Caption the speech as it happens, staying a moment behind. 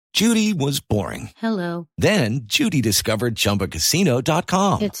Judy was boring. Hello. Then Judy discovered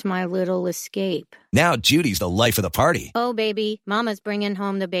ChumbaCasino.com. It's my little escape. Now Judy's the life of the party. Oh, baby, mama's bringing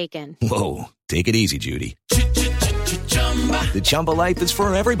home the bacon. Whoa, take it easy, Judy. The Chumba life is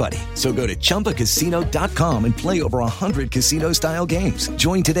for everybody. So go to ChumbaCasino.com and play over 100 casino-style games.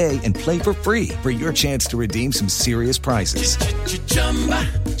 Join today and play for free for your chance to redeem some serious prizes.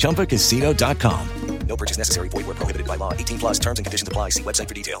 ChumbaCasino.com. No purchase necessary. Void where prohibited by law. 18 plus terms and conditions apply. See website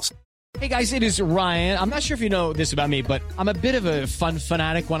for details. Hey guys, it is Ryan. I'm not sure if you know this about me, but I'm a bit of a fun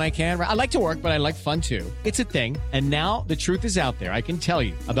fanatic when I can. I like to work, but I like fun too. It's a thing. And now the truth is out there. I can tell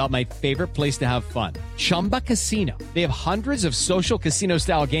you about my favorite place to have fun. Chumba Casino. They have hundreds of social casino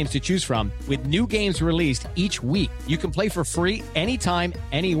style games to choose from with new games released each week. You can play for free anytime,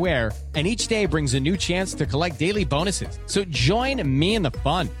 anywhere. And each day brings a new chance to collect daily bonuses. So join me in the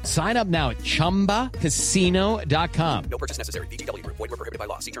fun. Sign up now at ChumbaCasino.com. No purchase necessary. VGW Group. Void where prohibited by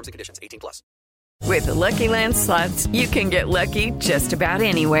law. See terms and conditions. 18 plus. With the Lucky Land Slots, you can get lucky just about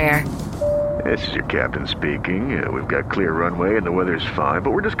anywhere. This is your captain speaking. We've got clear runway and the weather's fine, but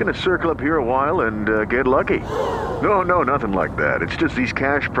we're just going to circle up here a while and get lucky. No, nothing like that. It's just these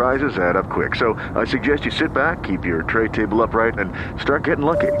cash prizes add up quick. So I suggest you sit back, keep your tray table upright, and start getting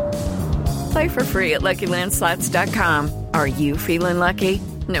lucky. Play for free at LuckyLandSlots.com. Are you feeling lucky?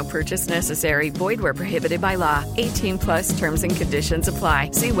 No purchase necessary. Void where prohibited by law. 18 plus terms and conditions apply.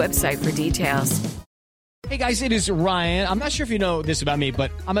 See website for details. Hey guys, it is Ryan. I'm not sure if you know this about me, but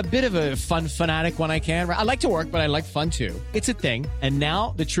I'm a bit of a fun fanatic when I can. I like to work, but I like fun too. It's a thing. And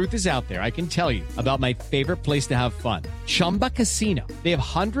now the truth is out there. I can tell you about my favorite place to have fun. Chumba Casino. They have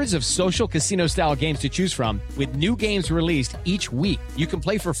hundreds of social casino style games to choose from with new games released each week. You can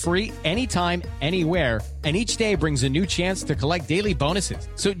play for free anytime, anywhere. And each day brings a new chance to collect daily bonuses.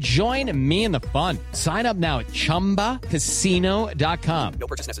 So join me in the fun. Sign up now at ChumbaCasino.com. No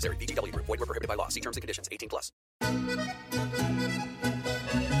purchase necessary. VGW Group. Void where prohibited by law. See terms and conditions. 18 plus.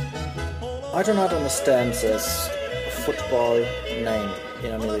 I do not understand this football name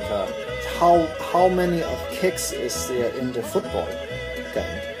in America. How many of kicks is there in the football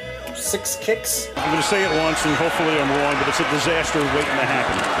game? 6 kicks? I'm going to say it once and hopefully I'm wrong, but it's a disaster waiting to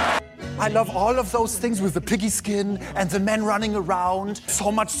happen. I love all of those things with the piggy skin and the men running around.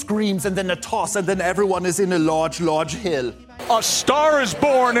 So much screams and then a toss and then everyone is in a large hill. A star is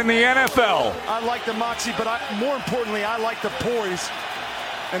born in the NFL. I like the moxie, but more importantly, I like the poise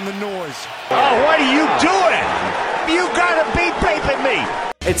and the noise. Oh, what are you doing? You gotta be paping me.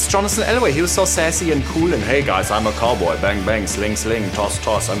 It's Jonathan Elway. He was so sassy and cool. And hey guys, I'm a cowboy. Bang, bang, sling, sling, toss,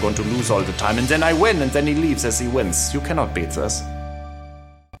 toss. I'm going to lose all the time. And then I win. And then he leaves as he wins. You cannot beat this.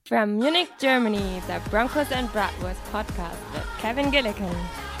 From Munich, Germany, the Broncos and Bratwurst podcast with Kevin Gillikin.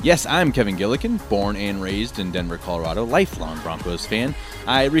 Yes, I'm Kevin Gillikin, born and raised in Denver, Colorado, lifelong Broncos fan.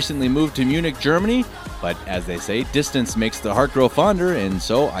 I recently moved to Munich, Germany, but as they say, distance makes the heart grow fonder, and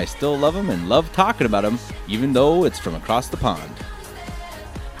so I still love them and love talking about them, even though it's from across the pond.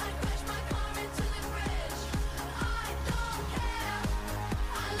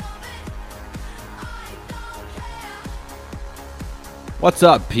 What's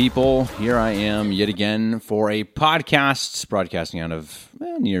up, people? Here I am yet again for a podcast broadcasting out of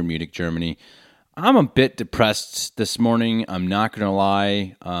near Munich, Germany. I'm a bit depressed this morning. I'm not going to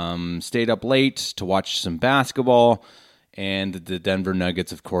lie. Stayed up late to watch some basketball, and the Denver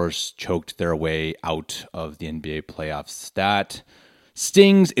Nuggets, of course, choked their way out of the NBA playoffs. That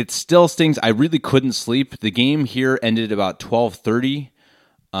stings. It still stings. I really couldn't sleep. The game here ended about 12:30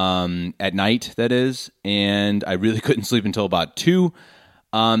 at night, that is, and I really couldn't sleep until about 2.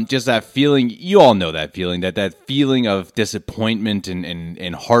 Just that feeling, you all know that feeling, that feeling of disappointment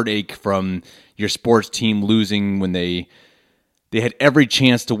and heartache from your sports team losing when they had every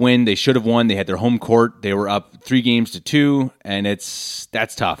chance to win. They should have won. They had their home court. They were up 3-2, and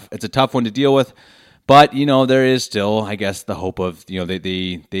that's tough. It's a tough one to deal with. But, there is still, I guess, the hope of,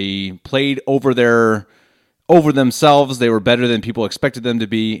 they played over themselves. They were better than people expected them to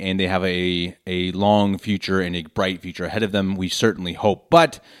be, and they have a long future and a bright future ahead of them. We certainly hope.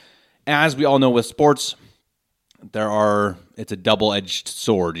 But as we all know with sports, it's a double-edged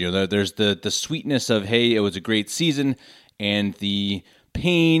sword. There's the sweetness of, hey, it was a great season, and the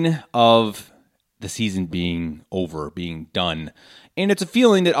pain of the season being over, being done. And it's a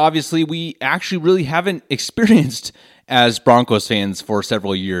feeling that obviously we actually really haven't experienced as Broncos fans for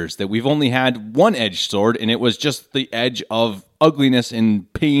several years, that we've only had one edged sword, and it was just the edge of ugliness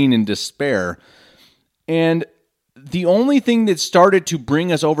and pain and despair. And the only thing that started to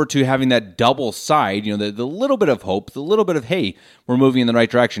bring us over to having that double side, the little bit of hope, the little bit of, hey, we're moving in the right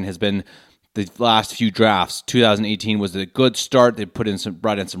direction, has been the last few drafts. 2018 was a good start. They brought in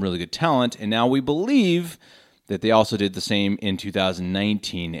some really good talent, and now we believe that they also did the same in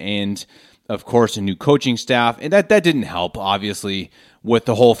 2019. And of course, a new coaching staff, and that didn't help, obviously, with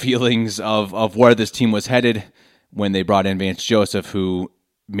the whole feelings of where this team was headed when they brought in Vance Joseph, who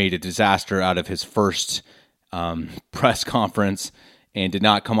made a disaster out of his first press conference and did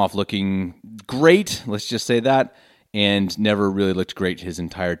not come off looking great, let's just say that, and never really looked great his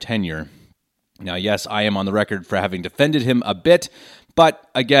entire tenure. Now, yes, I am on the record for having defended him a bit, but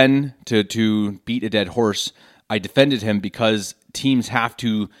again, to beat a dead horse, I defended him because teams have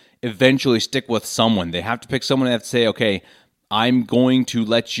to eventually stick with someone. They have to pick someone and have to say, okay, I'm going to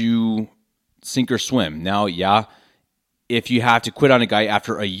let you sink or swim. Now, yeah, if you have to quit on a guy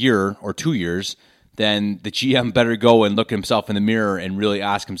after a year or 2 years, then the GM better go and look himself in the mirror and really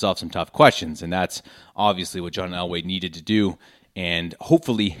ask himself some tough questions. And that's obviously what John Elway needed to do and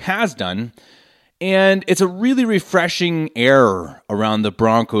hopefully has done. And it's a really refreshing air around the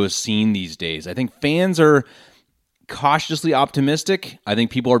Broncos scene these days. I think fans are cautiously optimistic. I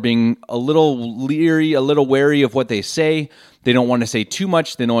think people are being a little leery, a little wary of what they say. They don't want to say too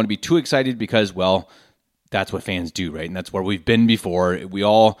much. They don't want to be too excited because, well, that's what fans do, right? And that's where we've been before. We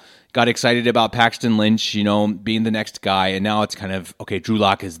all got excited about Paxton Lynch, being the next guy, and now it's kind of, okay, Drew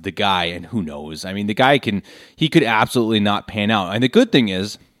Lock is the guy, and who knows? I mean, the guy he could absolutely not pan out. And the good thing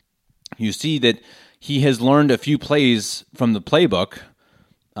is, you see that he has learned a few plays from the playbook.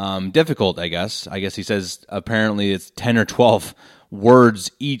 Difficult, I guess. I guess he says apparently it's 10 or 12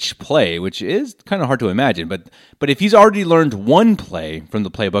 words each play, which is kind of hard to imagine. But if he's already learned one play from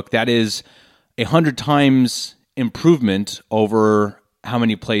the playbook, that is 100 times improvement over how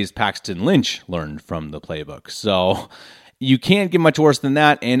many plays Paxton Lynch learned from the playbook. So you can't get much worse than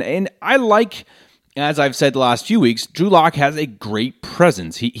that. And I like, as I've said the last few weeks, Drew Lock has a great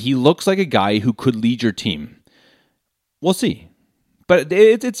presence. He looks like a guy who could lead your team. We'll see. But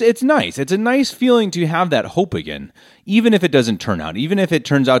it's nice. It's a nice feeling to have that hope again, even if it doesn't turn out, even if it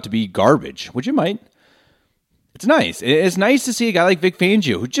turns out to be garbage, which it might. It's nice. It's nice to see a guy like Vic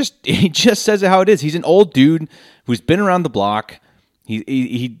Fangio who he just says it how it is. He's an old dude who's been around the block.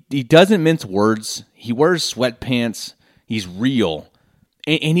 He doesn't mince words. He wears sweatpants. He's real,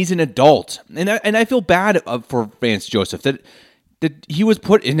 and he's an adult. And I feel bad for Vance Joseph that he was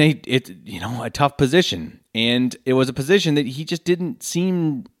put in a tough position. And it was a position that he just didn't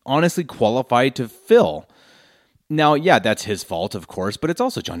seem honestly qualified to fill. Now, yeah, that's his fault, of course, but it's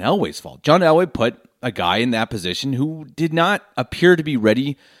also John Elway's fault. John Elway put a guy in that position who did not appear to be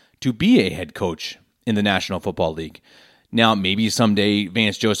ready to be a head coach in the National Football League. Now, maybe someday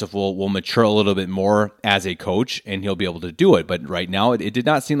Vance Joseph will mature a little bit more as a coach and he'll be able to do it. But right now, it did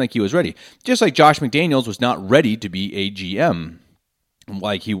not seem like he was ready. Just like Josh McDaniels was not ready to be a GM.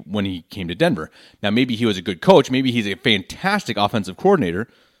 When he came to Denver. Now, maybe he was a good coach. Maybe he's a fantastic offensive coordinator.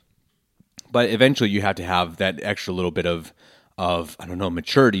 But eventually you have to have that extra little bit of I don't know,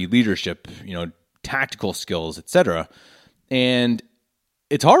 maturity, leadership, tactical skills, etc. And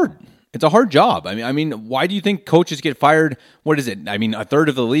it's hard. It's a hard job. I mean, why do you think coaches get fired? What is it? I mean, a third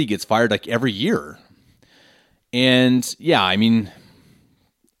of the league gets fired like every year. And yeah, I mean,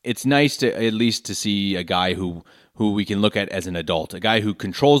 it's nice to at least to see a guy who we can look at as an adult, a guy who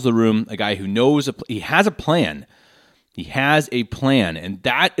controls the room, a guy who knows he has a plan. He has a plan, and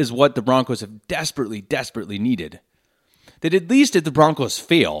that is what the Broncos have desperately, desperately needed. That at least if the Broncos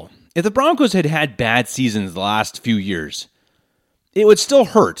fail, if the Broncos had had bad seasons the last few years, it would still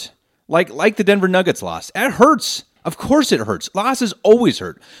hurt. Like the Denver Nuggets loss. It hurts. Of course it hurts. Losses always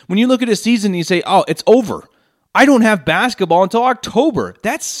hurt. When you look at a season and you say, oh, it's over. I don't have basketball until October.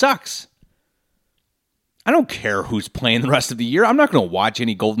 That sucks. I don't care who's playing the rest of the year. I'm not going to watch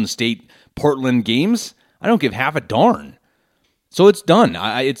any Golden State Portland games. I don't give half a darn. So it's done.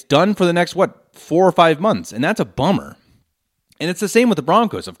 It's done for the next, 4 or 5 months, and that's a bummer. And it's the same with the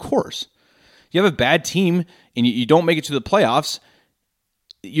Broncos, of course. You have a bad team, and you don't make it to the playoffs,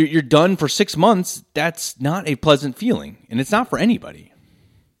 you're done for 6 months. That's not a pleasant feeling, and it's not for anybody.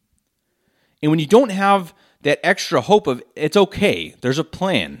 And when you don't have that extra hope of, it's okay, there's a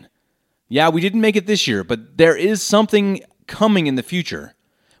plan. Yeah, we didn't make it this year, but there is something coming in the future.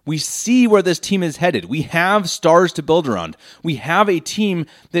 We see where this team is headed. We have stars to build around. We have a team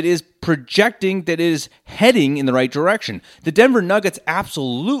that is projecting, that is heading in the right direction. The Denver Nuggets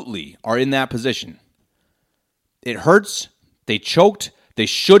absolutely are in that position. It hurts. They choked. They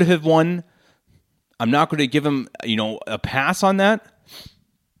should have won. I'm not going to give them, a pass on that.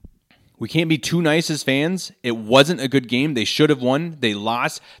 We can't be too nice as fans. It wasn't a good game. They should have won. They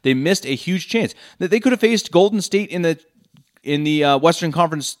lost. They missed a huge chance that they could have faced Golden State in the Western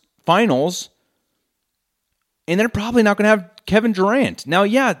Conference finals, and they're probably not going to have Kevin Durant. Now,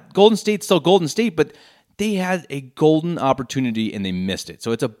 yeah, Golden State's still Golden State, but they had a golden opportunity and they missed it.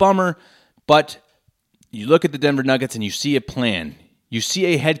 So it's a bummer, but you look at the Denver Nuggets and you see a plan. You see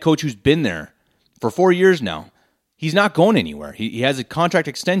a head coach who's been there for 4 years now. He's not going anywhere. He has a contract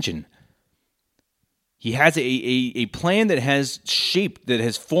extension. He has a plan that has shaped, that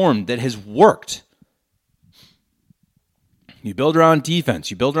has formed, that has worked. You build around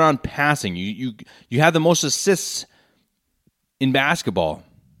defense. You build around passing. You have the most assists in basketball.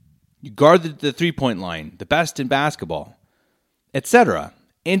 You guard the three-point line, the best in basketball, etc.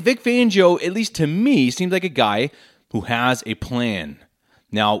 And Vic Fangio, at least to me, seems like a guy who has a plan.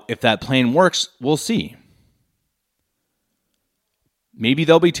 Now, if that plan works, we'll see. Maybe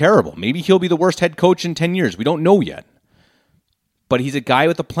they'll be terrible. Maybe he'll be the worst head coach in 10 years. We don't know yet. But he's a guy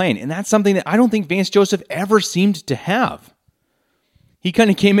with a plan. And that's something that I don't think Vance Joseph ever seemed to have. He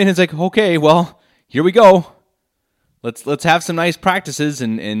kind of came in and was like, okay, well, here we go. Let's have some nice practices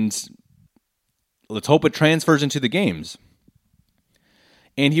and let's hope it transfers into the games.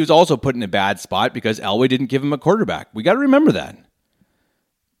 And he was also put in a bad spot because Elway didn't give him a quarterback. We got to remember that.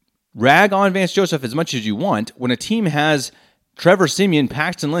 Rag on Vance Joseph as much as you want. When a team has Trevor Siemian,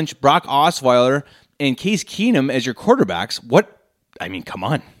 Paxton Lynch, Brock Osweiler, and Case Keenum as your quarterbacks, come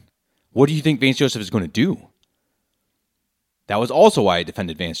on. What do you think Vance Joseph is going to do? That was also why I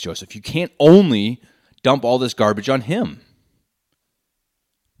defended Vance Joseph. You can't only dump all this garbage on him.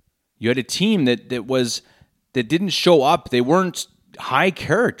 You had a team that didn't show up. They weren't high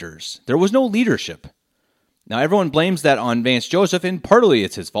characters. There was no leadership. Now everyone blames that on Vance Joseph, and partly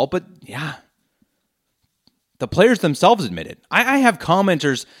it's his fault, but yeah. The players themselves admit it. I have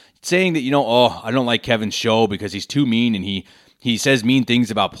commenters saying that, I don't like Kevin's show because he's too mean and he says mean things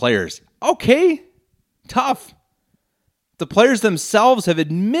about players. Okay, tough. The players themselves have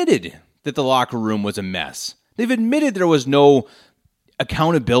admitted that the locker room was a mess. They've admitted there was no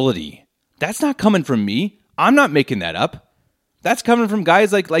accountability. That's not coming from me. I'm not making that up. That's coming from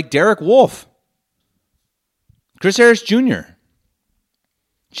guys like Derek Wolfe, Chris Harris Jr.,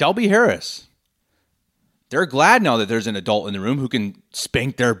 Shelby Harris. They're glad now that there's an adult in the room who can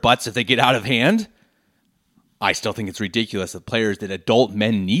spank their butts if they get out of hand. I still think it's ridiculous that adult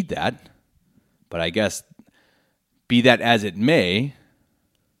men need that. But I guess, be that as it may,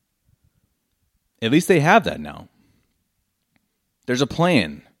 at least they have that now. There's a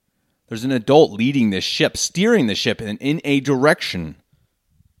plan. There's an adult leading this ship, steering the ship in a direction.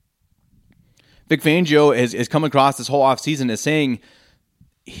 Vic Fangio has come across this whole offseason as saying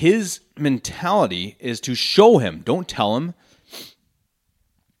his mentality is to show him, don't tell him.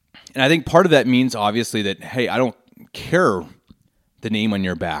 And I think part of that means, obviously, that, hey, I don't care the name on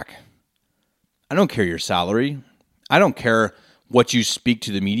your back. I don't care your salary. I don't care what you speak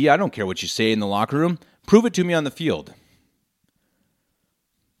to the media. I don't care what you say in the locker room. Prove it to me on the field.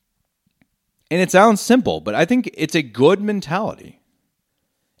 And it sounds simple, but I think it's a good mentality.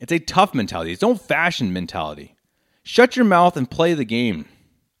 It's a tough mentality. It's an old-fashioned mentality. Shut your mouth and play the game.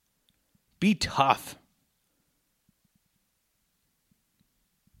 Be tough.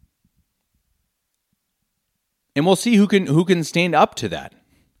 And we'll see who can stand up to that.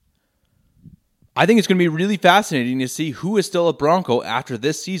 I think it's going to be really fascinating to see who is still a Bronco after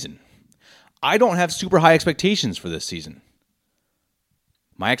this season. I don't have super high expectations for this season.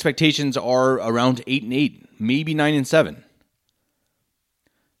 My expectations are around 8-8, maybe 9-7.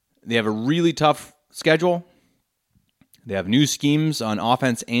 They have a really tough schedule. They have new schemes on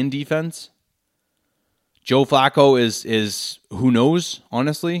offense and defense. Joe Flacco is who knows,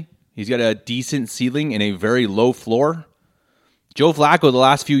 honestly. He's got a decent ceiling and a very low floor. Joe Flacco the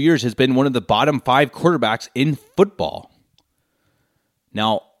last few years has been one of the bottom 5 quarterbacks in football.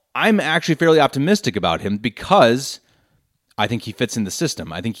 Now, I'm actually fairly optimistic about him because I think he fits in the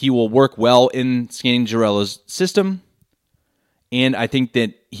system. I think he will work well in Scangarello's system. And I think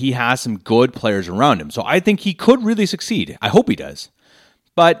that he has some good players around him. So I think he could really succeed. I hope he does.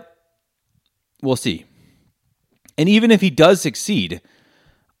 But we'll see. And even if he does succeed,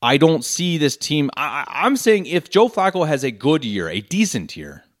 I don't see this team. I'm saying if Joe Flacco has a good year, a decent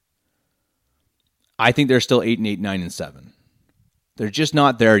year, I think they're still 8-8, 9-7. They're just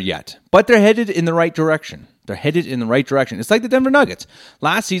not there yet. But they're headed in the right direction. They're headed in the right direction. It's like the Denver Nuggets.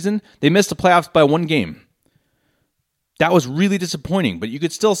 Last season, they missed the playoffs by 1 game. That was really disappointing, but you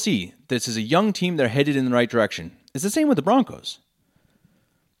could still see this is a young team. They're headed in the right direction. It's the same with the Broncos.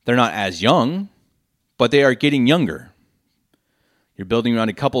 They're not as young, but they are getting younger. You're building around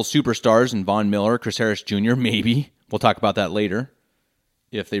a couple superstars in Von Miller, Chris Harris Jr., maybe. We'll talk about that later,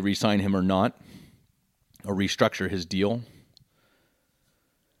 if they re-sign him or not, or restructure his deal.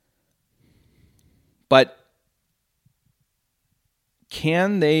 But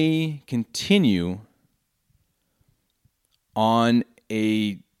can they continue on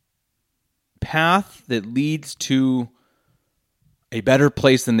a path that leads to a better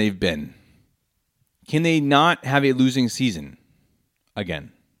place than they've been? Can they not have a losing season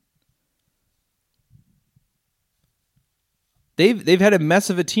again? They've had a mess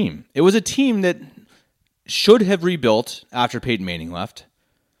of a team. It was a team that should have rebuilt after Peyton Manning left,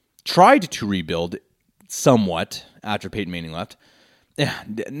 tried to rebuild somewhat after Peyton Manning left.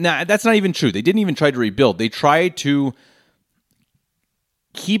 Nah, that's not even true. They didn't even try to rebuild. They tried to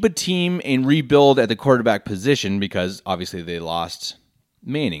keep a team and rebuild at the quarterback position because obviously they lost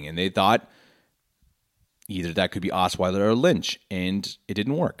Manning, and they thought either that could be Osweiler or Lynch, and it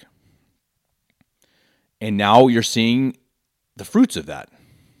didn't work. And now you're seeing the fruits of that,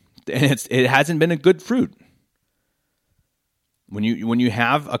 and it hasn't been a good fruit. When you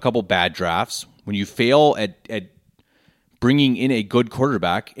have a couple bad drafts, when you fail at bringing in a good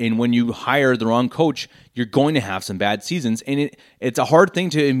quarterback, and when you hire the wrong coach, you're going to have some bad seasons, and it's a hard thing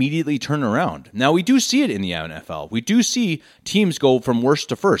to immediately turn around. Now, we do see it in the NFL. We do see teams go from worst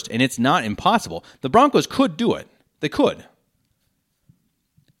to first, and it's not impossible. The Broncos could do it. They could.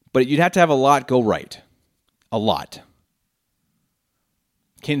 But you'd have to have a lot go right. A lot.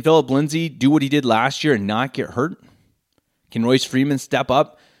 Can Philip Lindsay do what he did last year and not get hurt? Can Royce Freeman step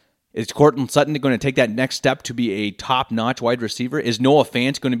up? Is Courtland Sutton going to take that next step to be a top-notch wide receiver? Is Noah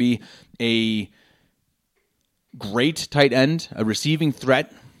Fant going to be a great tight end, a receiving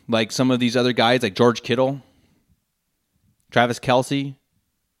threat like some of these other guys like George Kittle, Travis Kelce?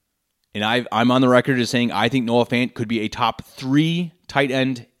 And I'm on the record as saying I think Noah Fant could be a top 3 tight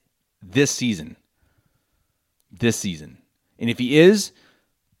end this season. This season. And if he is,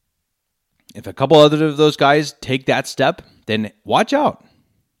 if a couple other of those guys take that step, then watch out.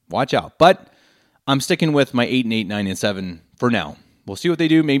 Watch out. But I'm sticking with my 8-8, 9-7 for now. We'll see what they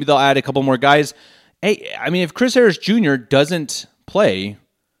do. Maybe they'll add a couple more guys. Hey, I mean, if Chris Harris Jr. doesn't play,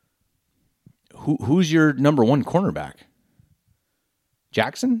 who's your number 1 cornerback?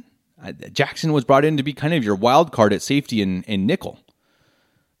 Jackson? Jackson was brought in to be kind of your wild card at safety and nickel.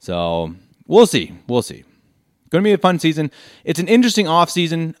 So we'll see. We'll see. Going to be a fun season. It's an interesting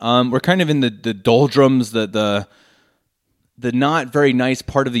offseason. We're kind of in the doldrums, the not very nice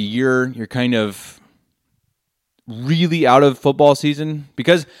part of the year. You're kind of really out of football season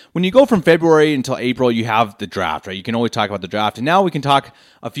because when you go from February until April, you have the draft, right? You can always talk about the draft. And now we can talk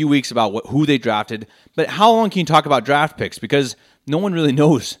a few weeks about who they drafted. But how long can you talk about draft picks? Because no one really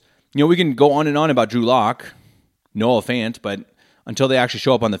knows. You know, we can go on and on about Drew Lock, Noah Fant, but until they actually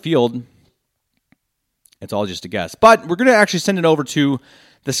show up on the field, it's all just a guess. But we're going to actually send it over to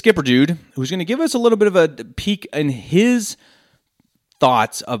the Skipper Dude, who's going to give us a little bit of a peek in his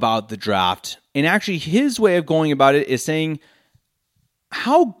thoughts about the draft. And actually, his way of going about it is saying,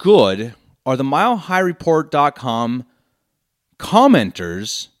 how good are the MileHighReport.com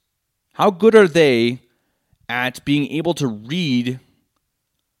commenters? How good are they at being able to read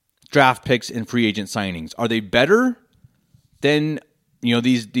draft picks and free agent signings? Are they better than, you know,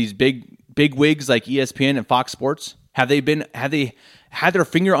 these big wigs like ESPN and Fox Sports? Have they had their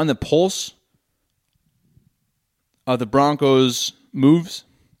finger on the pulse of the Broncos' moves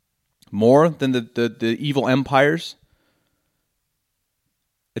more than the evil empires?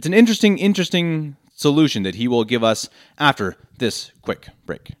 It's an interesting solution that he will give us after this quick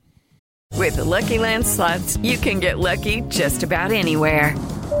break. With the Lucky Land Slots, you can get lucky just about anywhere.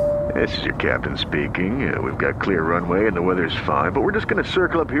 This is your captain speaking. We've got clear runway and the weather's fine, but we're just going to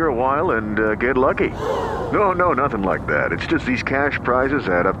circle up here a while and get lucky. No, nothing like that. It's just these cash prizes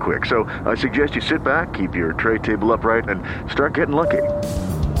add up quick. So I suggest you sit back, keep your tray table upright, and start getting lucky.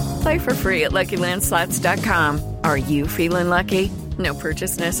 Play for free at LuckyLandSlots.com. Are you feeling lucky? No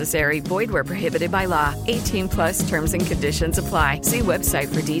purchase necessary. Void where prohibited by law. 18+ terms and conditions apply. See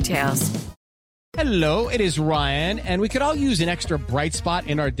website for details. Hello, it is Ryan, and we could all use an extra bright spot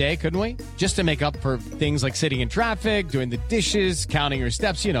in our day, couldn't we? Just to make up for things like sitting in traffic, doing the dishes, counting your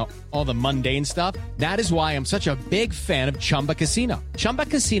steps, you know, all the mundane stuff. That is why I'm such a big fan of Chumba Casino. Chumba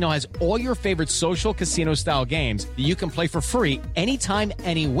Casino has all your favorite social casino-style games that you can play for free anytime,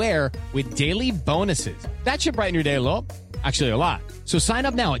 anywhere with daily bonuses. That should brighten your day a little. Actually, a lot. So sign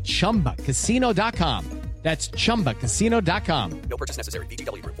up now at ChumbaCasino.com. That's ChumbaCasino.com. No purchase necessary.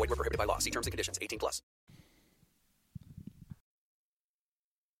 VGW Group. Void where prohibited by law. See terms and conditions. 18+.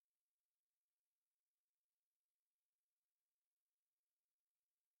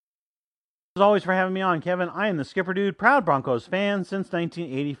 As always for having me on, Kevin. I am the Skipper Dude, proud Broncos fan since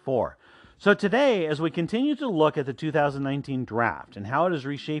 1984. So today, as we continue to look at the 2019 draft and how it is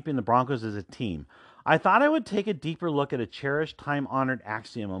reshaping the Broncos as a team, I thought I would take a deeper look at a cherished, time-honored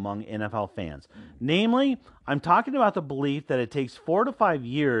axiom among NFL fans. Namely, I'm talking about the belief that it takes 4 to 5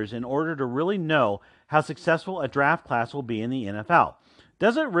 years in order to really know how successful a draft class will be in the NFL.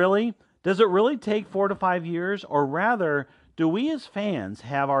 Does it really take 4 to 5 years? Or rather, do we as fans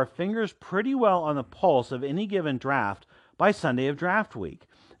have our fingers pretty well on the pulse of any given draft by Sunday of draft week?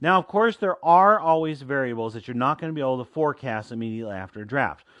 Now, of course, there are always variables that you're not going to be able to forecast immediately after a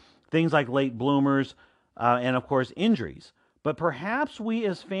draft. Things like late bloomers and, of course, injuries. But perhaps we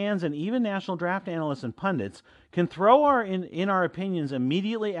as fans and even national draft analysts and pundits can throw in our opinions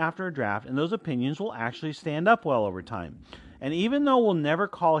immediately after a draft, and those opinions will actually stand up well over time. And even though we'll never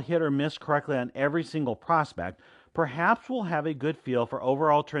call hit or miss correctly on every single prospect, perhaps we'll have a good feel for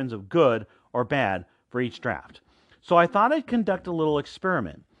overall trends of good or bad for each draft. So I thought I'd conduct a little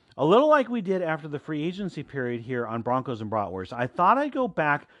experiment. A little like we did after the free agency period here on Broncos and Bratwurst, I thought I'd go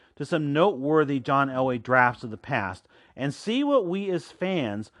back to some noteworthy John Elway drafts of the past and see what we as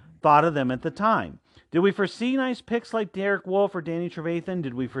fans thought of them at the time. Did we foresee nice picks like Derek Wolfe or Danny Trevathan?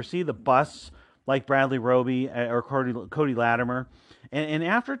 Did we foresee the busts like Bradley Roby or Cody Latimer? And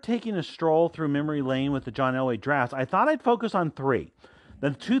after taking a stroll through memory lane with the John Elway drafts, I thought I'd focus on 3. The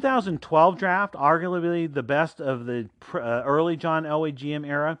 2012 draft, arguably the best of the early John Elway GM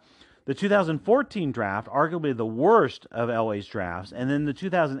era. The 2014 draft, arguably the worst of Elway's drafts. And then the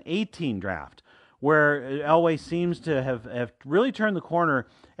 2018 draft, where Elway seems to have really turned the corner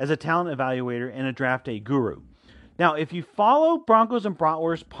as a talent evaluator and a draft day guru. Now, if you follow Broncos and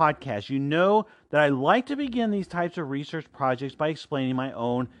Bratwurst podcast, you know that I like to begin these types of research projects by explaining my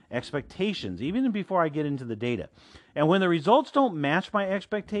own expectations, even before I get into the data. And when the results don't match my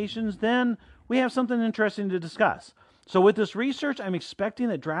expectations, then we have something interesting to discuss. So with this research, I'm expecting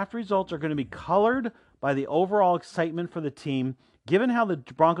that draft results are going to be colored by the overall excitement for the team, given how the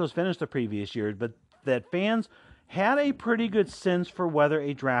Broncos finished the previous year, but that fans had a pretty good sense for whether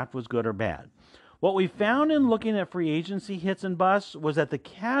a draft was good or bad. What we found in looking at free agency hits and busts was that the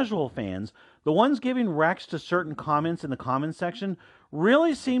casual fans, the ones giving recs to certain comments in the comments section,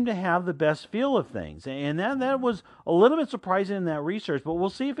 really seemed to have the best feel of things. And that was a little bit surprising in that research, but we'll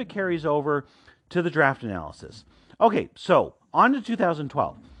see if it carries over to the draft analysis. Okay, so on to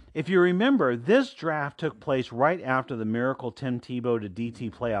 2012. If you remember, this draft took place right after the miracle Tim Tebow to DT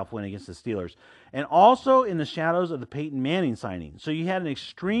playoff win against the Steelers, and also in the shadows of the Peyton Manning signing. So you had an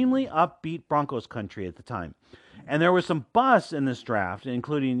extremely upbeat Broncos country at the time. And there was some busts in this draft,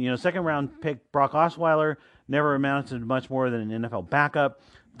 including, second round pick Brock Osweiler, never amounted to much more than an NFL backup.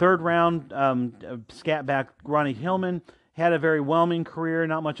 Third round scat back Ronnie Hillman had a very whelming career,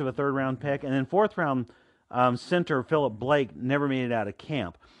 not much of a third round pick. And then fourth round center Philip Blake never made it out of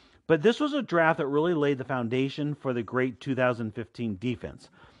camp. But this was a draft that really laid the foundation for the great 2015 defense.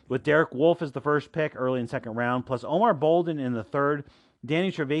 With Derek Wolfe as the first pick early in second round, plus Omar Bolden in the third,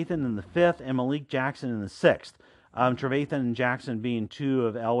 Danny Trevathan in the fifth, and Malik Jackson in the sixth. Trevathan and Jackson being two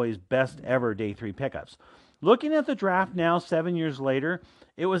of Elway's best ever day 3 pickups. Looking at the draft now, 7 years later,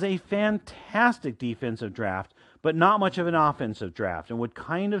 it was a fantastic defensive draft, but not much of an offensive draft, and would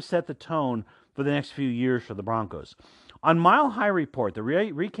kind of set the tone for the next few years for the Broncos. On Mile High Report, the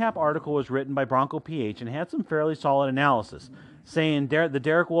recap article was written by Bronco PH and had some fairly solid analysis, saying the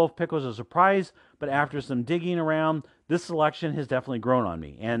Derek Wolfe pick was a surprise, but after some digging around, this selection has definitely grown on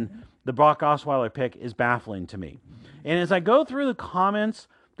me, and the Brock Osweiler pick is baffling to me. And as I go through the comments,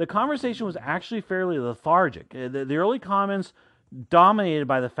 the conversation was actually fairly lethargic. The early comments dominated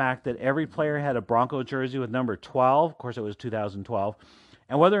by the fact that every player had a Bronco jersey with number 12, of course it was 2012,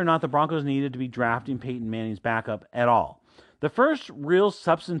 and whether or not the Broncos needed to be drafting Peyton Manning's backup at all. The first real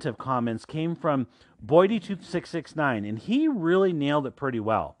substantive comments came from Boydie2669, and he really nailed it pretty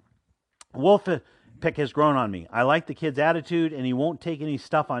well. Wolf pick has grown on me. I like the kid's attitude, and he won't take any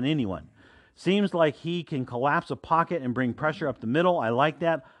stuff on anyone. Seems like he can collapse a pocket and bring pressure up the middle. I like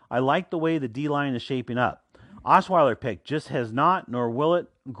that. I like the way the D-line is shaping up. Osweiler pick just has not, nor will it,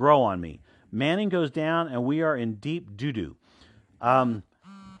 grow on me. Manning goes down, and we are in deep doo-doo.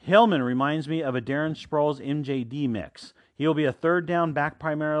 Hillman reminds me of a Darren Sproles MJD mix. He'll be a third down back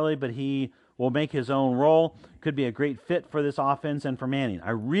primarily, but he will make his own role. Could be a great fit for this offense and for Manning. I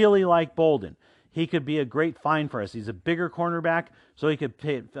really like Bolden. He could be a great find for us. He's a bigger cornerback, so he could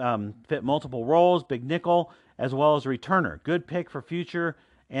fit multiple roles, big nickel, as well as returner. Good pick for future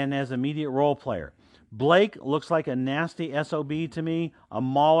and as immediate role player. Blake looks like a nasty SOB to me, a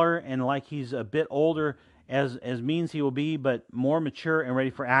mauler, and like he's a bit older as means he will be, but more mature and ready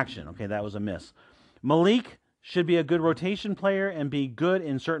for action. Okay, that was a miss. Malik should be a good rotation player and be good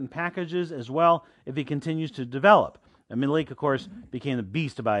in certain packages as well if he continues to develop. And Malik, of course, became the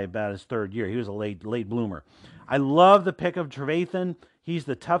beast by about his third year. He was a late bloomer. I love the pick of Trevathan. He's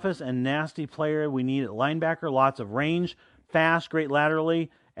the toughest and nasty player we need at linebacker. Lots of range, fast, great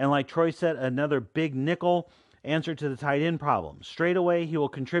laterally, and like Troy said, another big nickel answer to the tight end problem. Straight away, he will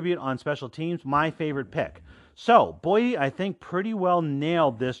contribute on special teams. My favorite pick. So, Boydie, I think, pretty well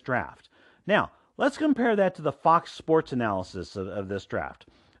nailed this draft. Now, let's compare that to the Fox Sports analysis of this draft.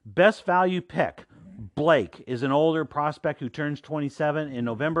 Best value pick. Blake is an older prospect who turns 27 in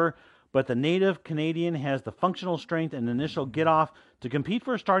November, but the native Canadian has the functional strength and initial get-off to compete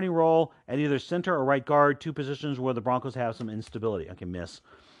for a starting role at either center or right guard, two positions where the Broncos have some instability. Okay, miss.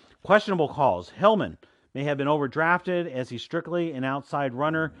 Questionable calls. Hillman may have been overdrafted as he's strictly an outside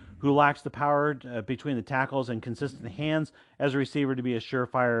runner who lacks the power between the tackles and consistent hands as a receiver to be a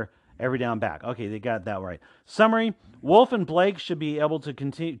surefire every down back. Okay, they got that right. Summary, Wolf and Blake should be able to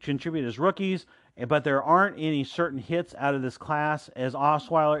contribute as rookies, but there aren't any certain hits out of this class, as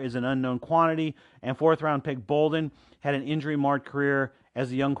Osweiler is an unknown quantity, and fourth-round pick Bolden had an injury-marred career as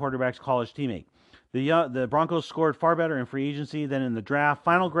the young quarterback's college teammate. The Broncos scored far better in free agency than in the draft.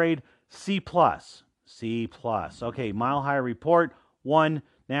 Final grade, C+. C+. Okay, Mile High Report, 1.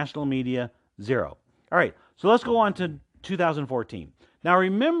 National Media, 0. All right, so let's go on to 2014. Now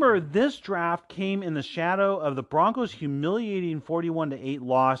remember, this draft came in the shadow of the Broncos' humiliating 41-8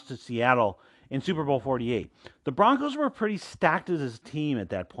 loss to Seattle in Super Bowl 48. The Broncos were pretty stacked as a team at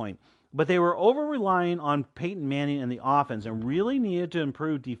that point, but they were over-relying on Peyton Manning and the offense and really needed to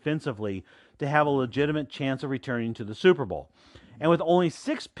improve defensively to have a legitimate chance of returning to the Super Bowl. And with only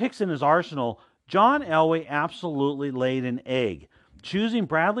 6 picks in his arsenal, John Elway absolutely laid an egg, choosing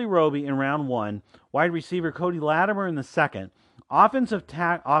Bradley Roby in round 1, wide receiver Cody Latimer in the 2nd, offensive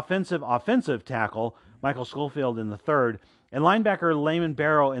tackle Michael Schofield in the 3rd, and linebacker Layman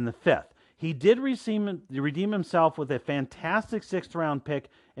Barrow in the 5th. He did redeem himself with a fantastic 6th-round pick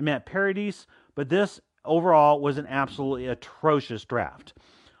in Matt Paradis, but this overall was an absolutely atrocious draft.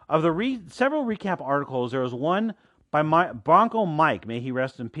 Of the several recap articles, there was one by Bronco Mike, may he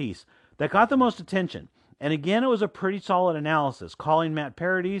rest in peace, that got the most attention. And again, it was a pretty solid analysis, calling Matt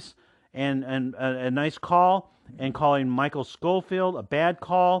Paradis and a nice call, and calling Michael Schofield a bad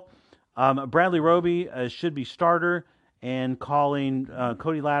call. Bradley Roby should be starter, and calling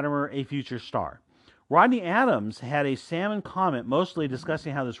Cody Latimer a future star. Rodney Adams had a salmon comment, mostly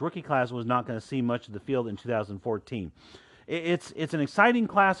discussing how this rookie class was not going to see much of the field in 2014. It's an exciting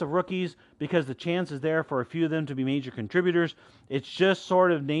class of rookies because the chance is there for a few of them to be major contributors. It's just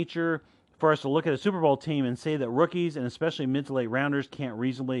sort of nature for us to look at a Super Bowl team and say that rookies, and especially mid to late rounders, can't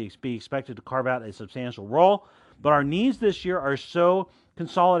reasonably be expected to carve out a substantial role. But our needs this year are so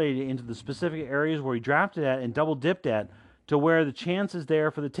consolidated into the specific areas where we drafted at and double dipped at to where the chance is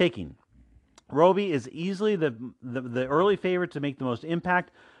there for the taking. Roby is easily the early favorite to make the most impact,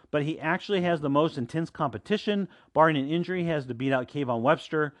 but he actually has the most intense competition. Barring an injury, he has to beat out Kayvon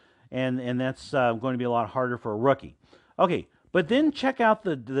Webster, and that's going to be a lot harder for a rookie. Okay, but then check out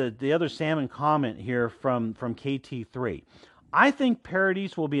the other salmon comment here from KT3. I think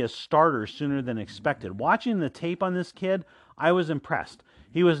Paradis will be a starter sooner than expected. Watching the tape on this kid, I was impressed.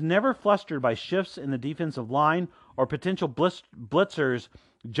 He was never flustered by shifts in the defensive line or potential blitzers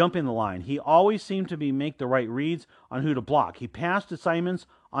jumping the line. He always seemed to make the right reads on who to block. He passed assignments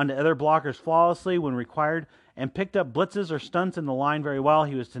onto other blockers flawlessly when required and picked up blitzes or stunts in the line very well.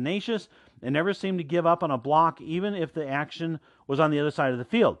 He was tenacious and never seemed to give up on a block, even if the action was on the other side of the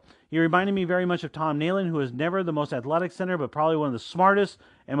field. He reminded me very much of Tom Nalen, who was never the most athletic center, but probably one of the smartest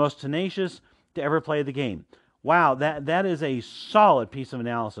and most tenacious to ever play the game. Wow, that is a solid piece of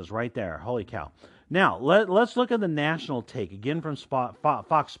analysis right there. Holy cow. Now, let's look at the national take, again from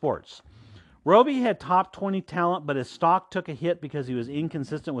Fox Sports. Roby had top 20 talent, but his stock took a hit because he was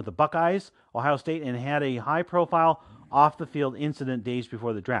inconsistent with the Buckeyes, Ohio State, and had a high-profile off-the-field incident days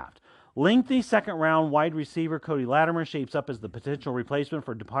before the draft. Lengthy second-round wide receiver Cody Latimer shapes up as the potential replacement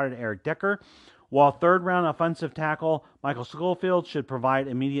for departed Eric Decker, while third-round offensive tackle Michael Schofield should provide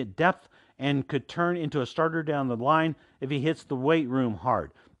immediate depth and could turn into a starter down the line if he hits the weight room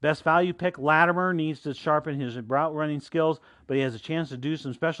hard. Best value pick, Latimer needs to sharpen his route running skills, but he has a chance to do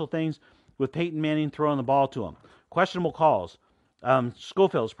some special things with Peyton Manning throwing the ball to him. Questionable calls.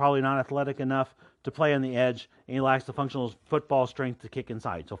 Schofield is probably not athletic enough to play on the edge, and he lacks the functional football strength to kick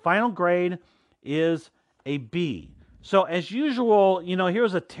inside. So final grade is a B. So as usual,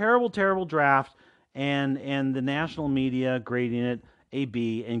 here's a terrible, terrible draft, and the national media grading it a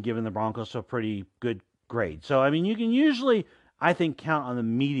B and giving the Broncos a pretty good grade. So, you can usually, I think, count on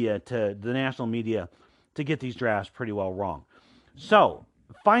the national media, to get these drafts pretty well wrong. So,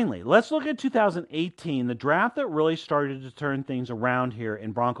 Finally, let's look at 2018, the draft that really started to turn things around here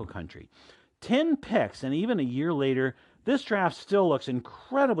in Bronco country. 10 picks, and even a year later, this draft still looks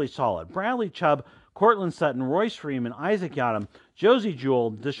incredibly solid. Bradley Chubb, Cortland Sutton, Royce Freeman, Isaac Yiadom, Josie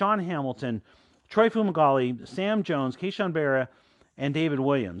Jewell, Deshaun Hamilton, Troy Fumagalli, Sam Jones, Keyshawn Barra, and David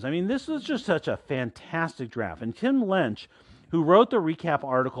Williams. I mean, this was just such a fantastic draft. And Tim Lynch, who wrote the recap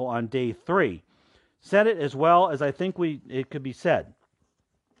article on day 3, said it as well as I think it could be said.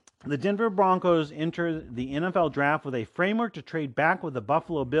 The Denver Broncos enter the NFL draft with a framework to trade back with the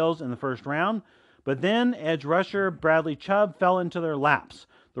Buffalo Bills in the first round, but then edge rusher Bradley Chubb fell into their laps.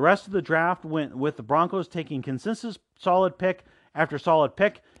 The rest of the draft went with the Broncos taking consensus solid pick after solid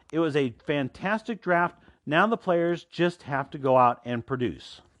pick. It was a fantastic draft. Now the players just have to go out and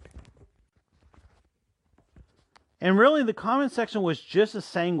produce. And really, the comment section was just as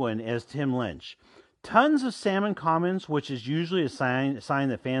sanguine as Tim Lynch. Tons of salmon comments, which is usually a sign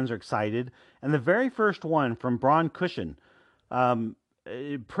that fans are excited. And the very first one from Braun Cushion,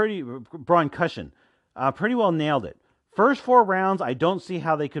 pretty well nailed it. First 4 rounds, I don't see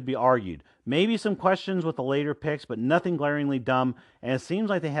how they could be argued. Maybe some questions with the later picks, but nothing glaringly dumb. And it seems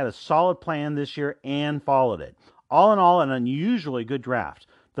like they had a solid plan this year and followed it. All in all, an unusually good draft.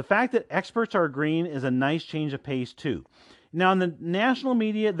 The fact that experts are agreeing is a nice change of pace too. Now, in the national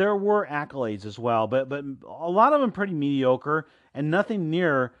media, there were accolades as well, but a lot of them pretty mediocre and nothing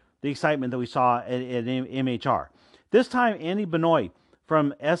near the excitement that we saw at MHR. This time, Andy Benoit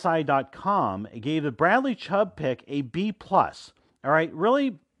from SI.com gave the Bradley Chubb pick a B+. All right,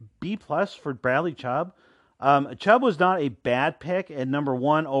 really B+ for Bradley Chubb? Chubb was not a bad pick at number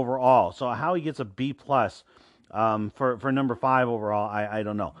 1 overall, so how he gets a B+ for number 5 overall, I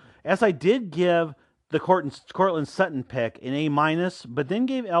don't know. SI did give the Cortland Sutton pick an A-, but then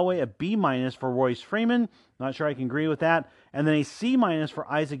gave Elway a B- for Royce Freeman. Not sure I can agree with that. And then a C-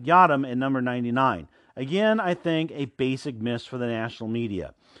 for Isaac Yiadom at number 99. Again, I think a basic miss for the national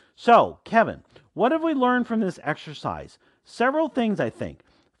media. So, Kevin, what have we learned from this exercise? Several things, I think.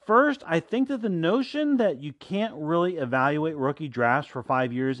 First, I think that the notion that you can't really evaluate rookie drafts for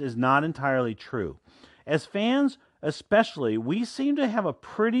 5 years is not entirely true. As fans, especially, we seem to have a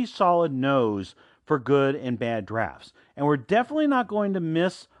pretty solid nose for good and bad drafts, and we're definitely not going to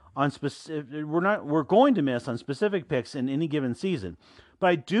miss on specific. We're going to miss on specific picks in any given season, but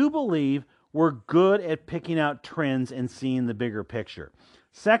I do believe we're good at picking out trends and seeing the bigger picture.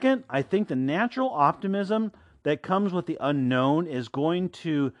 Second, I think the natural optimism that comes with the unknown is going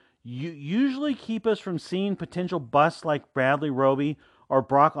to usually keep us from seeing potential busts like Bradley Roby or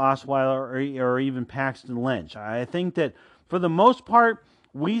Brock Osweiler or even Paxton Lynch. I think that for the most part,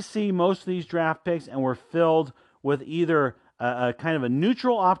 we see most of these draft picks and we're filled with either a kind of a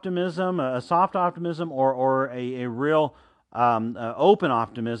neutral optimism, a soft optimism, or a real open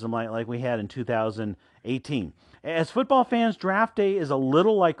optimism like we had in 2018. As football fans, draft day is a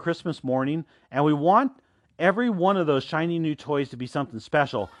little like Christmas morning, and we want every one of those shiny new toys to be something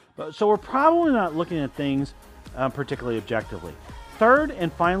special. So we're probably not looking at things particularly objectively. Third,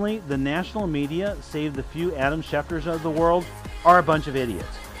 and finally, the national media, save the few Adam Schefters of the world, are a bunch of idiots.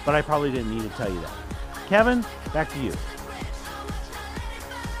 But I probably didn't need to tell you that. Kevin, back to you.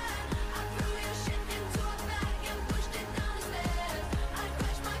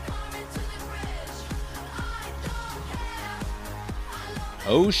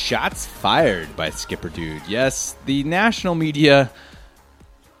 Oh, shots fired by Skipper Dude. Yes, the national media,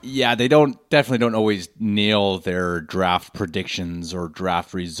 yeah, they definitely don't always nail their draft predictions or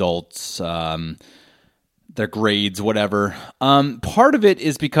draft results, their grades, whatever. Part of it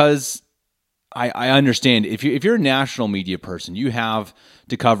is because I understand if you're a national media person, you have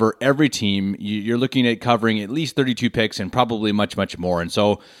to cover every team. You're looking at covering at least 32 picks and probably much, much more. And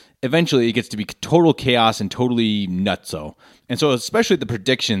so eventually it gets to be total chaos and totally nutso. And so especially the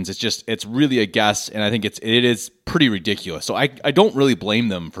predictions, it's really a guess, and I think it is pretty ridiculous. So I don't really blame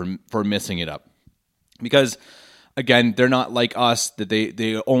them for messing it up. Because again, they're not like us that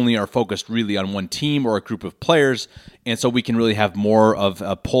they only are focused really on one team or a group of players, and so we can really have more of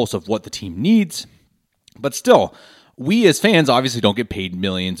a pulse of what the team needs. But still, we as fans obviously don't get paid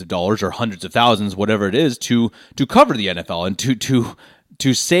millions of dollars or hundreds of thousands, whatever it is, to cover the NFL and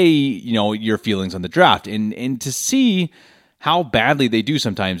to say, you know, your feelings on the draft and to see how badly they do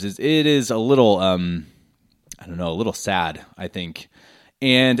sometimes it is a little a little sad, I think.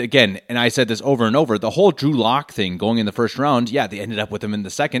 And again, and I said this over and over, the whole Drew Lock thing going in the first round, yeah, they ended up with him in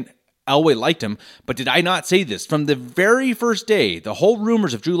the second. Elway liked him, but did I not say this? From the very first day, the whole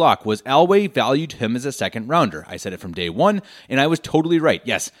rumors of Drew Lock was Elway valued him as a second rounder. I said it from day one, and I was totally right.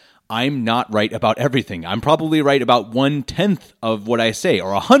 Yes, I'm not right about everything. I'm probably right about 1/10 of what I say,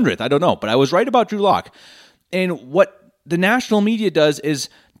 or 100th, I don't know. But I was right about Drew Lock. And what the national media does is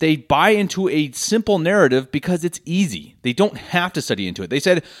they buy into a simple narrative because it's easy. They don't have to study into it. They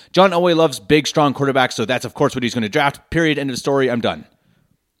said, John Elway loves big, strong quarterbacks, so that's, of course, what he's going to draft. Period. End of story. I'm done.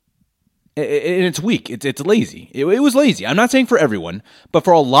 And it's weak. It's lazy. It was lazy. I'm not saying for everyone, but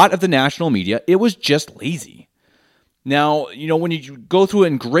for a lot of the national media, it was just lazy. Now, when you go through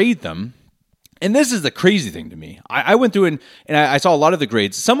and grade them, and this is the crazy thing to me. I went through and I saw a lot of the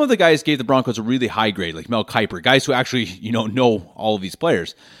grades. Some of the guys gave the Broncos a really high grade, like Mel Kiper, guys who actually, know all of these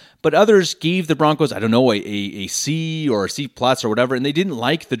players. But others gave the Broncos, I don't know, a C or a C plus or whatever, and they didn't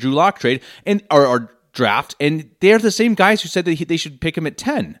like the Drew Lock trade or draft, and they're the same guys who said that they should pick him at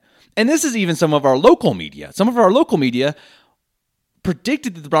 10. And this is even some of our local media. Some of our local media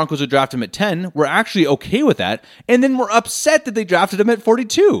predicted that the Broncos would draft him at 10. We're actually okay with that. And then we're upset that they drafted him at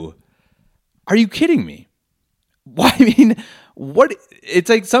 42. Are you kidding me? Why? I mean, what? It's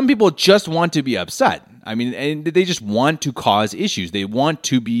like some people just want to be upset. I mean, and they just want to cause issues. They want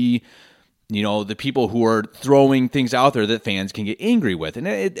to be, the people who are throwing things out there that fans can get angry with. And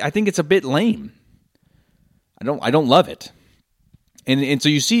I think it's a bit lame. I don't love it. And so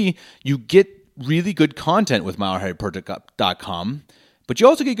you get really good content with MileHighReport.com, but you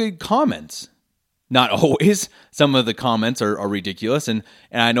also get good comments. Not always. Some of the comments are ridiculous, and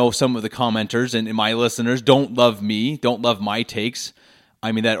I know some of the commenters and my listeners don't love me, don't love my takes.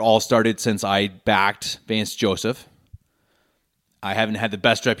 I mean, that all started since I backed Vance Joseph. I haven't had the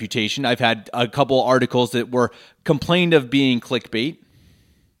best reputation. I've had a couple articles that were complained of being clickbait.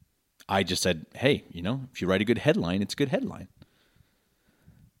 I just said, hey, if you write a good headline, it's a good headline.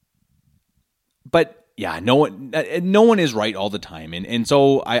 But yeah, no one is right all the time, and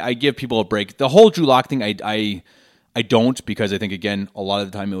so I give people a break. The whole Drew Lock thing, I don't, because I think, again, a lot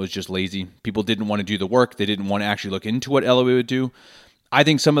of the time it was just lazy. People didn't want to do the work. They didn't want to actually look into what Elway would do. I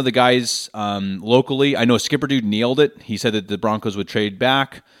think some of the guys locally, I know Skipper Dude nailed it. He said that the Broncos would trade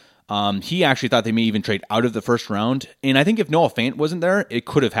back. He actually thought they may even trade out of the first round, and I think if Noah Fant wasn't there, it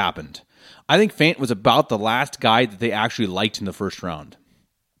could have happened. I think Fant was about the last guy that they actually liked in the first round.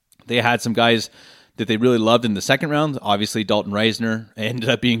 They had some guys that they really loved in the second round. Obviously, Dalton Reisner ended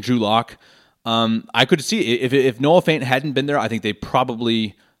up being Drew Lock. I could see if Noah Fant hadn't been there, I think they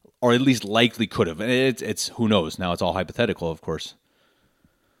probably, or at least likely, could have. And it's who knows? Now it's all hypothetical, of course.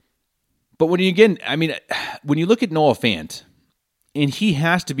 But when you look at Noah Fant, and he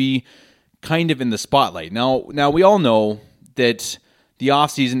has to be kind of in the spotlight. Now we all know that the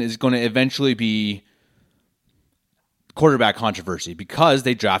offseason is going to eventually be quarterback controversy because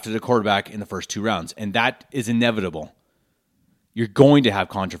they drafted a quarterback in the first 2 rounds, and that is inevitable. You're going to have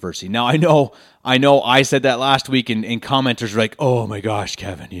controversy. Now, I know I said that last week, and commenters were like, oh my gosh,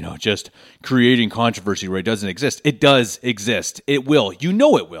 Kevin, just creating controversy where it doesn't exist. It does exist. It will.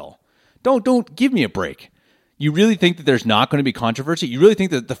 It will. Don't give me a break. You really think that there's not going to be controversy? You really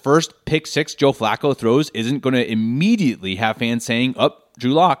think that the first pick 6 Joe Flacco throws isn't going to immediately have fans saying,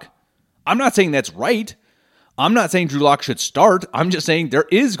 Drew Lock? I'm not saying that's right. I'm not saying Drew Lock should start. I'm just saying there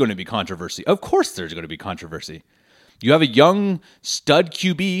is going to be controversy. Of course there's going to be controversy. You have a young stud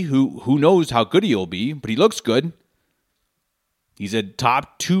QB who knows how good he'll be, but he looks good. He's a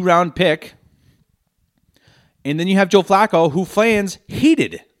top 2-round pick. And then you have Joe Flacco, who fans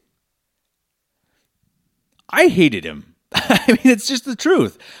hated. I hated him. I mean, it's just the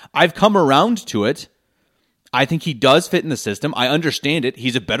truth. I've come around to it. I think he does fit in the system. I understand it.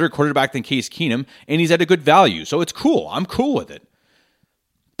 He's a better quarterback than Case Keenum, and he's at a good value. So it's cool. I'm cool with it.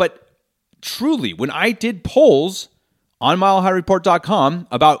 But truly, when I did polls on MileHighReport.com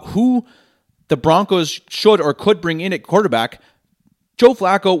about who the Broncos should or could bring in at quarterback, Joe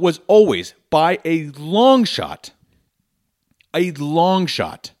Flacco was always, by a long shot,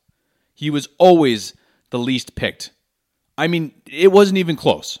 he was always the least picked. I mean, it wasn't even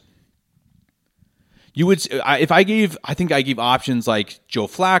close. I think I gave options like Joe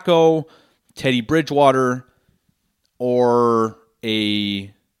Flacco, Teddy Bridgewater, or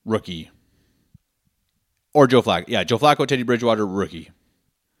a rookie. Or Joe Flacco. Yeah, Joe Flacco, Teddy Bridgewater, rookie.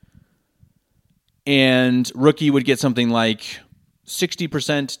 And rookie would get something like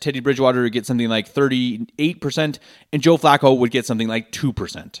 60%, Teddy Bridgewater would get something like 38%, and Joe Flacco would get something like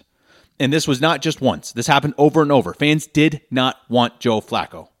 2%. And this was not just once. This happened over and over. Fans did not want Joe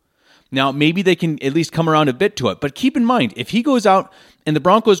Flacco. Now, maybe they can at least come around a bit to it. But keep in mind, if he goes out and the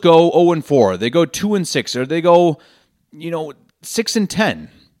Broncos go 0-4, they go 2-6, or they go, 6-10,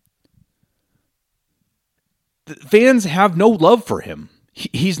 the fans have no love for him.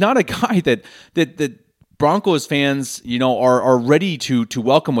 He's not a guy that Broncos fans, are ready to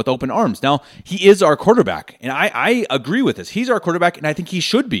welcome with open arms. Now, he is our quarterback, and I agree with this. He's our quarterback, and I think he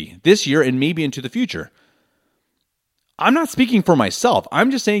should be this year and maybe into the future. I'm not speaking for myself.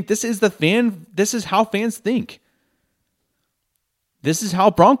 I'm just saying this is how fans think. This is how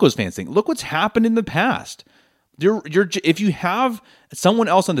Broncos fans think. Look what's happened in the past. If you have someone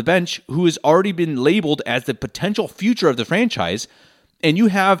else on the bench who has already been labeled as the potential future of the franchise, and you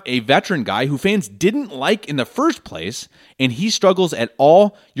have a veteran guy who fans didn't like in the first place, and he struggles at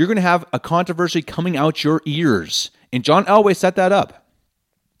all, you're going to have a controversy coming out your ears. And John Elway set that up,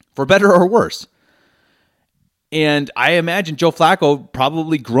 for better or worse. And I imagine Joe Flacco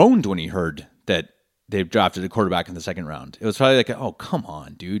probably groaned when he heard that they've drafted a quarterback in the second round. It was probably like, oh, come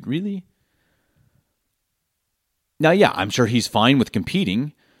on, dude, really? Now, yeah, I'm sure he's fine with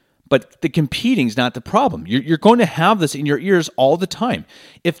competing, but the competing's not the problem. You're going to have this in your ears all the time.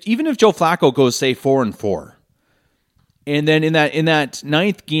 Even if Joe Flacco goes, say, 4-4, and then in that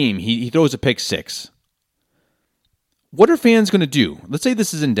ninth game he throws a pick six, what are fans going to do? Let's say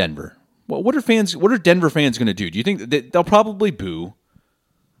this is in Denver. What are Denver fans going to do? Do you think that they'll probably boo?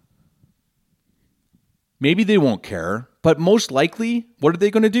 Maybe they won't care, but most likely, what are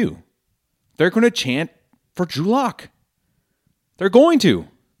they going to do? They're going to chant for Drew Lock. They're going to.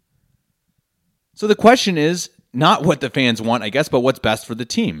 So the question is not what the fans want, I guess, but what's best for the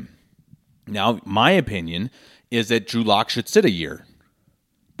team. Now, my opinion is that Drew Lock should sit a year.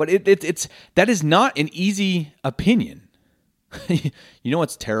 But that is not an easy opinion. You know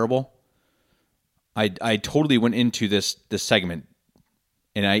what's terrible? I totally went into this segment,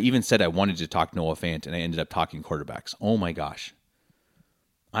 and I even said I wanted to talk Noah Fant, and I ended up talking quarterbacks. Oh my gosh.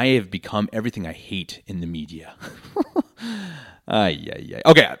 I have become everything I hate in the media.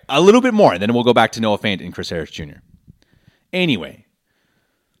 Okay, a little bit more, and then we'll go back to Noah Fant and Chris Harris Jr. Anyway,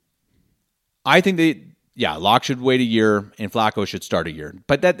 I think that, Locke should wait a year, and Flacco should start a year.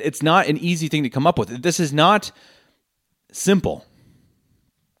 But it's not an easy thing to come up with. This is not simple.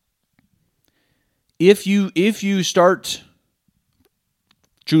 If you start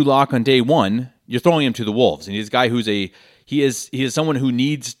Drew Lock on day one, you're throwing him to the wolves, and he's a guy he is someone who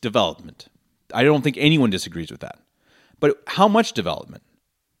needs development. I don't think anyone disagrees with that. But how much development?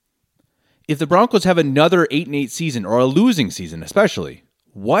 If the Broncos have another 8-8 season, or a losing season especially,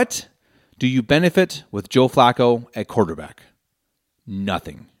 what do you benefit with Joe Flacco at quarterback?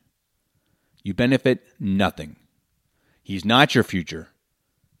 Nothing. You benefit nothing. He's not your future.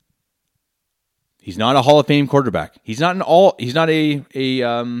 He's not a Hall of Fame quarterback. He's not a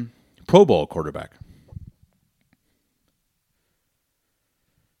Pro Bowl quarterback.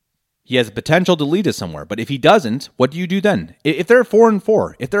 He has the potential to lead us somewhere, but if he doesn't, what do you do then? If they're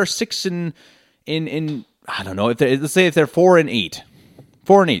 4-4, if they're 6 in I don't know, let's say if they're 4-8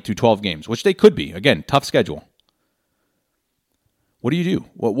 through 12 games, which they could be. Again, tough schedule. What do you do?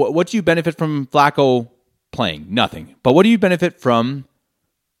 What do you benefit from Flacco playing? Nothing. But what do you benefit from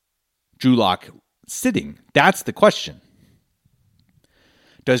Drew Lock sitting? That's the question.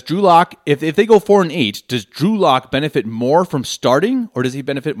 Does Drew Lock, if they go 4-8, does Drew Lock benefit more from starting, or does he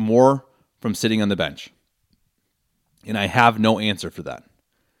benefit more from sitting on the bench? And I have no answer for that.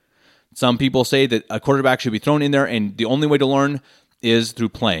 Some people say that a quarterback should be thrown in there, and the only way to learn is through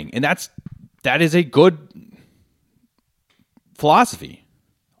playing. And that is a good philosophy.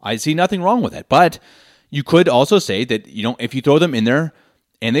 I see nothing wrong with it. But you could also say that, if you throw them in there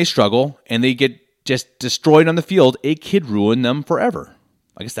and they struggle and they get just destroyed on the field, it could ruin them forever.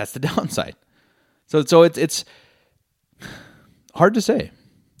 I guess that's the downside. So it's hard to say.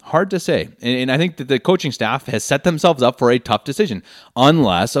 And I think that the coaching staff has set themselves up for a tough decision.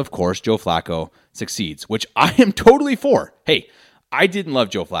 Unless, of course, Joe Flacco succeeds, which I am totally for. Hey, I didn't love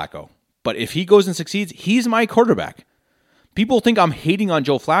Joe Flacco. But if he goes and succeeds, he's my quarterback. People think I'm hating on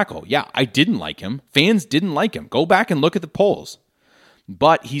Joe Flacco. Yeah, I didn't like him. Fans didn't like him. Go back and look at the polls.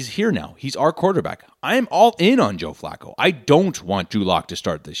 But he's here now. He's our quarterback. I am all in on Joe Flacco. I don't want Drew Lock to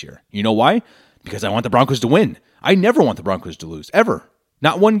start this year. You know why? Because I want the Broncos to win. I never want the Broncos to lose, ever.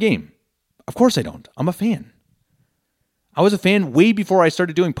 Not one game. Of course I don't. I'm a fan. I was a fan way before I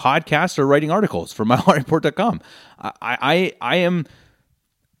started doing podcasts or writing articles for MileHighReport.com. I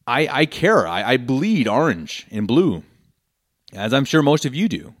care. I bleed orange and blue, as I'm sure most of you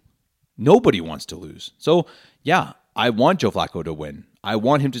do. Nobody wants to lose. So, yeah, I want Joe Flacco to win. I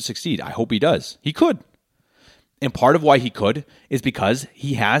want him to succeed. I hope he does. He could. And part of why he could is because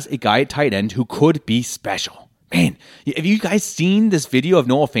he has a guy at tight end who could be special. Man, have you guys seen this video of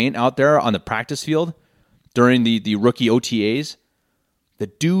Noah Fant out there on the practice field during the rookie OTAs? The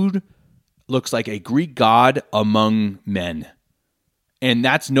dude looks like a Greek god among men. And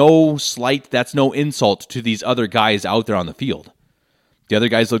that's no slight, that's no insult to these other guys out there on the field. The other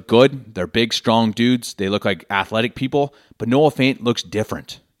guys look good. They're big, strong dudes. They look like athletic people. But Noah Fant looks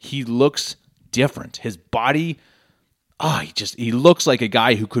different. He looks different. His body, he looks like a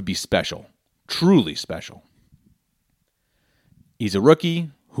guy who could be special. Truly special. He's a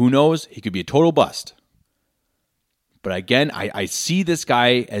rookie. Who knows? He could be a total bust. But again, I see this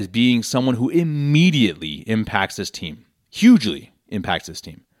guy as being someone who immediately impacts this team. Hugely impacts this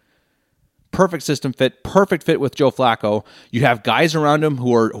team. Perfect system fit, perfect fit with Joe Flacco. You have guys around him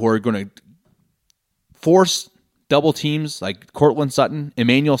who are going to force double teams like Cortland Sutton,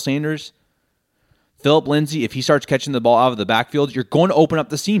 Emmanuel Sanders, Phillip Lindsay. If he starts catching the ball out of the backfield, you're going to open up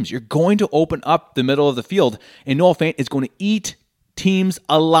the seams. You're going to open up the middle of the field, and Noah Fant is going to eat teams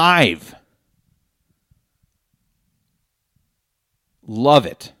alive. Love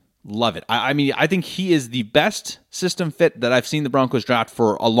it. Love it. I mean, I think he is the best system fit that I've seen the Broncos draft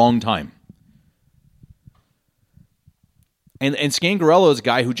for a long time. And Scangarello is a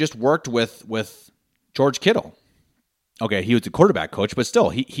guy who just worked with George Kittle. Okay, he was the quarterback coach, but still,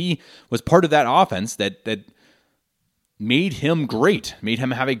 he was part of that offense that made him great, made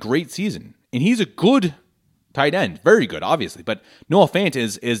him have a great season. And he's a good tight end, very good, obviously. But Noah Fant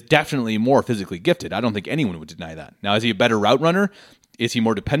is definitely more physically gifted. I don't think anyone would deny that. Now, is he a better route runner? Is he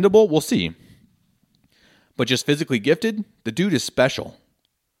more dependable? We'll see. But just physically gifted, the dude is special.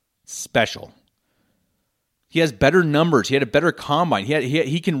 Special. He has better numbers. He had a better combine.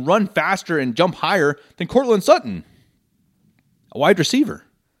 He can run faster and jump higher than Cortland Sutton, a wide receiver,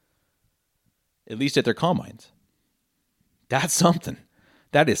 at least at their combines. That's something.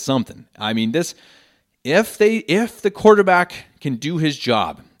 That is something. I mean, if the quarterback can do his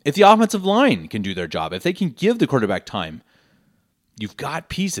job, if the offensive line can do their job, if they can give the quarterback time, you've got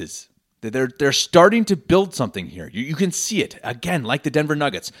pieces. They're starting to build something here. You can see it. Again, like the Denver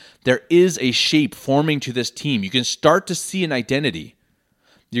Nuggets, there is a shape forming to this team. You can start to see an identity.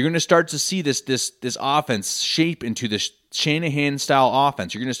 You're going to start to see this offense shape into this Shanahan-style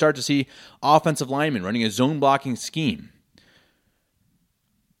offense. You're going to start to see offensive linemen running a zone-blocking scheme.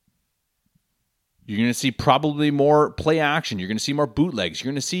 You're going to see probably more play action. You're going to see more bootlegs.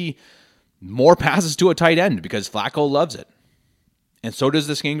 You're going to see more passes to a tight end because Flacco loves it. And so does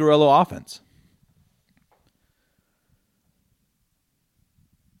the Scangarello offense.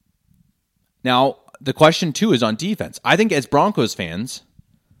 Now, the question, too, is on defense. I think as Broncos fans,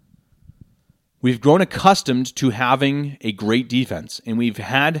 we've grown accustomed to having a great defense. And we've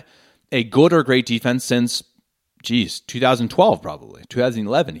had a good or great defense since, 2012 probably,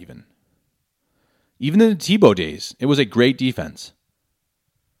 2011 even. Even in the Tebow days, it was a great defense.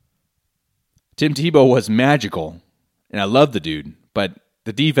 Tim Tebow was magical, and I love the dude. But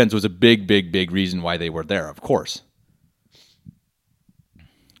the defense was a big, big, big reason why they were there, of course.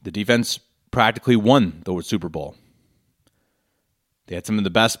 The defense practically won the Super Bowl. They had some of the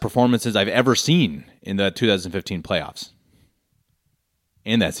best performances I've ever seen in the 2015 playoffs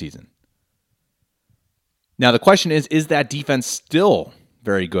in that season. Now, the question is that defense still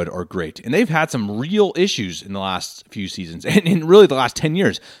very good or great? And they've had some real issues in the last few seasons, and in really the last 10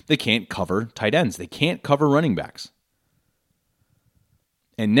 years. They can't cover tight ends. They can't cover running backs.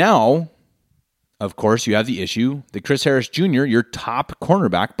 And now, of course, you have the issue that Chris Harris Jr., your top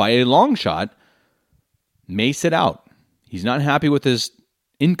cornerback by a long shot, may sit out. He's not happy with his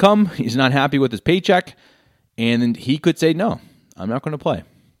income. He's not happy with his paycheck. And he could say, no, I'm not going to play.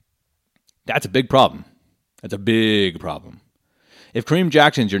 That's a big problem. That's a big problem. If Kareem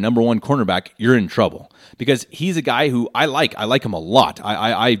Jackson's your number one cornerback, you're in trouble. Because he's a guy who I like. I like him a lot.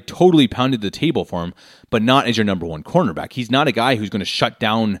 I totally pounded the table for him, but not as your number one cornerback. He's not a guy who's going to shut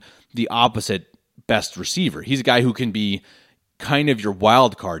down the opposite best receiver. He's a guy who can be kind of your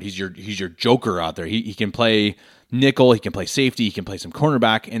wild card. He's your joker out there. He can play nickel. He can play safety. He can play some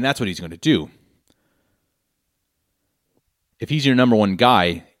cornerback, and that's what he's going to do. If he's your number one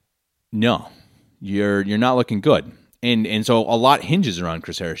guy, no, you're not looking good. And so a lot hinges around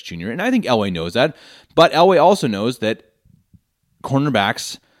Chris Harris Jr., and I think Elway knows that. But Elway also knows that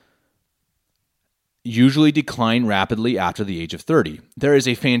cornerbacks usually decline rapidly after the age of 30. There is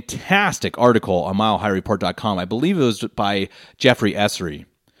a fantastic article on MileHighReport.com. I believe it was by Jeffrey Essery.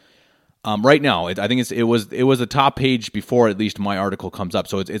 Right now, I think it was the top page before at least my article comes up.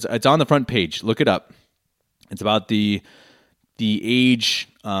 So it's on the front page. Look it up. It's about the age.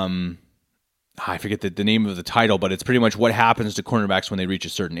 I forget the name of the title, but it's pretty much what happens to cornerbacks when they reach a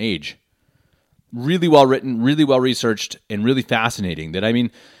certain age. Really well written, really well researched, and really fascinating.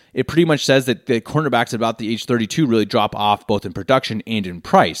 It pretty much says that the cornerbacks at about the age 32 really drop off both in production and in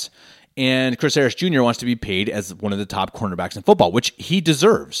price. And Chris Harris Jr. wants to be paid as one of the top cornerbacks in football, which he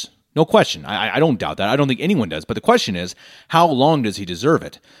deserves. No question. I don't doubt that. I don't think anyone does. But the question is, how long does he deserve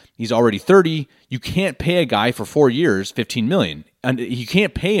it? He's already 30. You can't pay a guy for 4 years $15 million. And you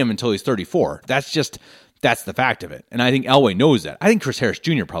can't pay him until he's 34. That's the fact of it. And I think Elway knows that. I think Chris Harris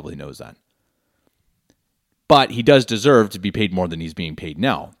Jr. probably knows that. But he does deserve to be paid more than he's being paid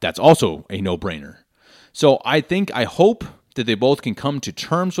now. That's also a no-brainer. So I hope that they both can come to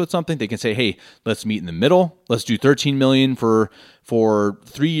terms with something. They can say, hey, let's meet in the middle. Let's do $13 million for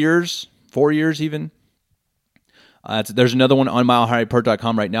 3 years, 4 years even. There's another one on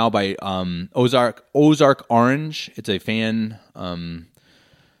milehighreport.com right now by Ozark Orange. It's a fan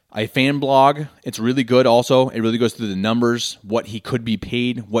blog. It's really good also. It really goes through the numbers, what he could be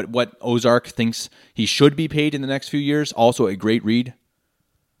paid, what Ozark thinks he should be paid in the next few years. Also a great read.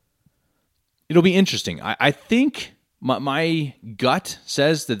 It'll be interesting. I think my gut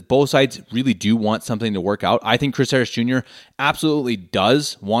says that both sides really do want something to work out. I think Chris Harris Jr. absolutely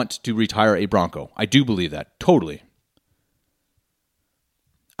does want to retire a Bronco. I do believe that, totally.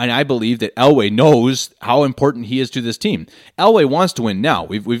 And I believe that Elway knows how important he is to this team. Elway wants to win now.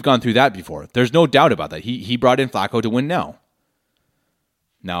 We've gone through that before. There's no doubt about that. He brought in Flacco to win now.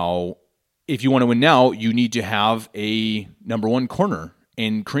 Now, if you want to win now, you need to have a number one corner.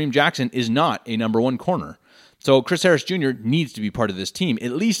 And Kareem Jackson is not a number one corner. So Chris Harris Jr. needs to be part of this team,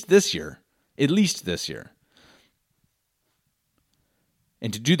 at least this year. At least this year.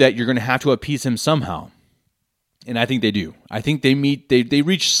 And to do that, you're going to have to appease him somehow. And I think they do. I think they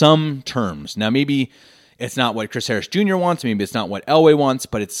reach some terms. Now, maybe it's not what Chris Harris Jr. wants. Maybe it's not what Elway wants,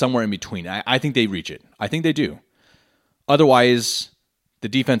 but it's somewhere in between. I think they reach it. I think they do. Otherwise, the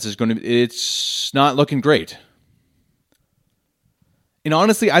defense it's not looking great. And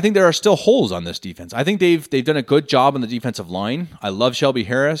honestly, I think there are still holes on this defense. I think they've done a good job on the defensive line. I love Shelby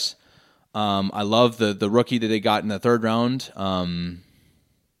Harris. I love the rookie that they got in the third round.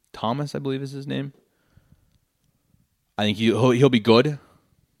 Thomas, I believe is his name. I think he'll be good.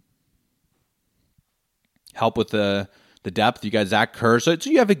 Help with the depth. You got Zach Kerr. So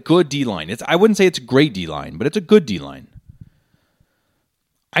you have a good D-line. I wouldn't say it's a great D-line, but it's a good D-line.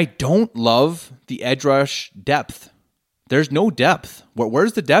 I don't love the edge rush depth. There's no depth.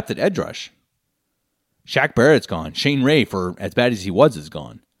 Where's the depth at edge rush? Shaq Barrett's gone. Shane Ray, for as bad as he was, is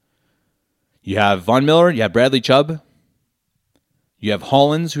gone. You have Von Miller. You have Bradley Chubb. You have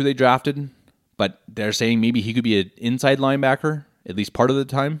Hollins, who they drafted, but they're saying maybe he could be an inside linebacker, at least part of the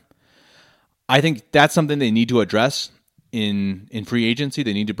time. I think that's something they need to address in free agency.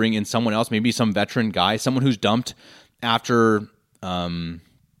 They need to bring in someone else, maybe some veteran guy, someone who's dumped after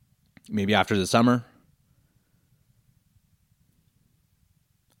maybe after the summer.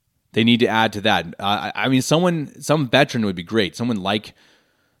 They need to add to that. I mean, some veteran would be great. Someone like,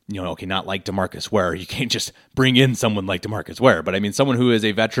 not like DeMarcus Ware. You can't just bring in someone like DeMarcus Ware. But I mean, someone who is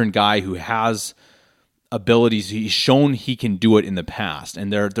a veteran guy who has abilities. He's shown he can do it in the past.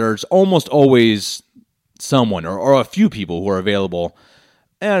 And there's almost always someone or a few people who are available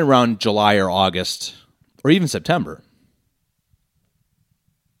around July or August or even September.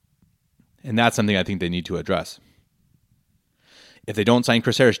 And that's something I think they need to address. If they don't sign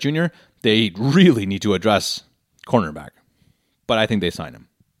Chris Harris Jr., they really need to address cornerback. But I think they sign him.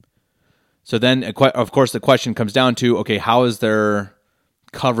 So then, of course, the question comes down to, okay, how is their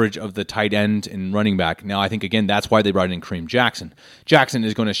coverage of the tight end and running back? Now, I think, again, that's why they brought in Kareem Jackson. Jackson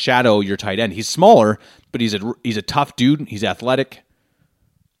is going to shadow your tight end. He's smaller, but he's a tough dude. He's athletic.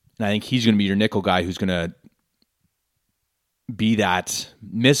 And I think he's going to be your nickel guy who's going to be that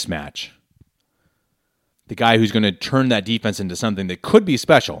mismatch. The guy who's going to turn that defense into something that could be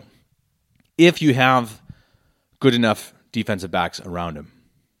special if you have good enough defensive backs around him.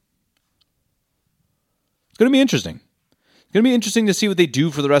 It's going to be interesting. It's going to be interesting to see what they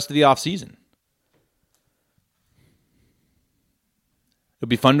do for the rest of the offseason. It'll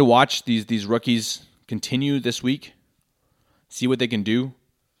be fun to watch these rookies continue this week, see what they can do,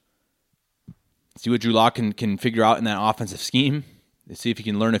 see what Drew Lock can figure out in that offensive scheme, see if he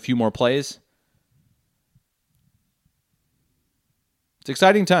can learn a few more plays. It's an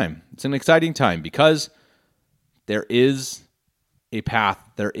exciting time. It's an exciting time because there is a path.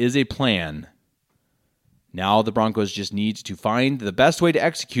 There is a plan. Now the Broncos just need to find the best way to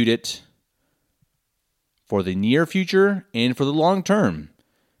execute it for the near future and for the long term.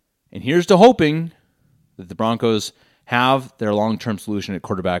 And here's to hoping that the Broncos have their long-term solution at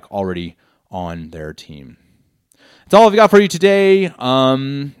quarterback already on their team. That's all I've got for you today.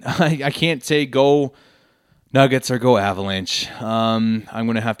 I can't say go Nuggets or go Avalanche. I'm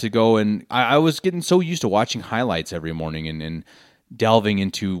going to have to go and I was getting so used to watching highlights every morning and delving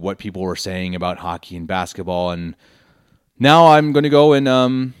into what people were saying about hockey and basketball. And now I'm going to go and,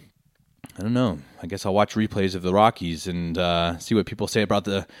 I don't know, I guess I'll watch replays of the Rockies and see what people say about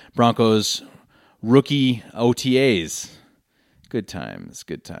the Broncos rookie OTAs. Good times,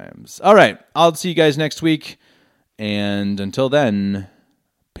 good times. All right, I'll see you guys next week. And until then,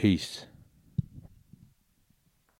 peace.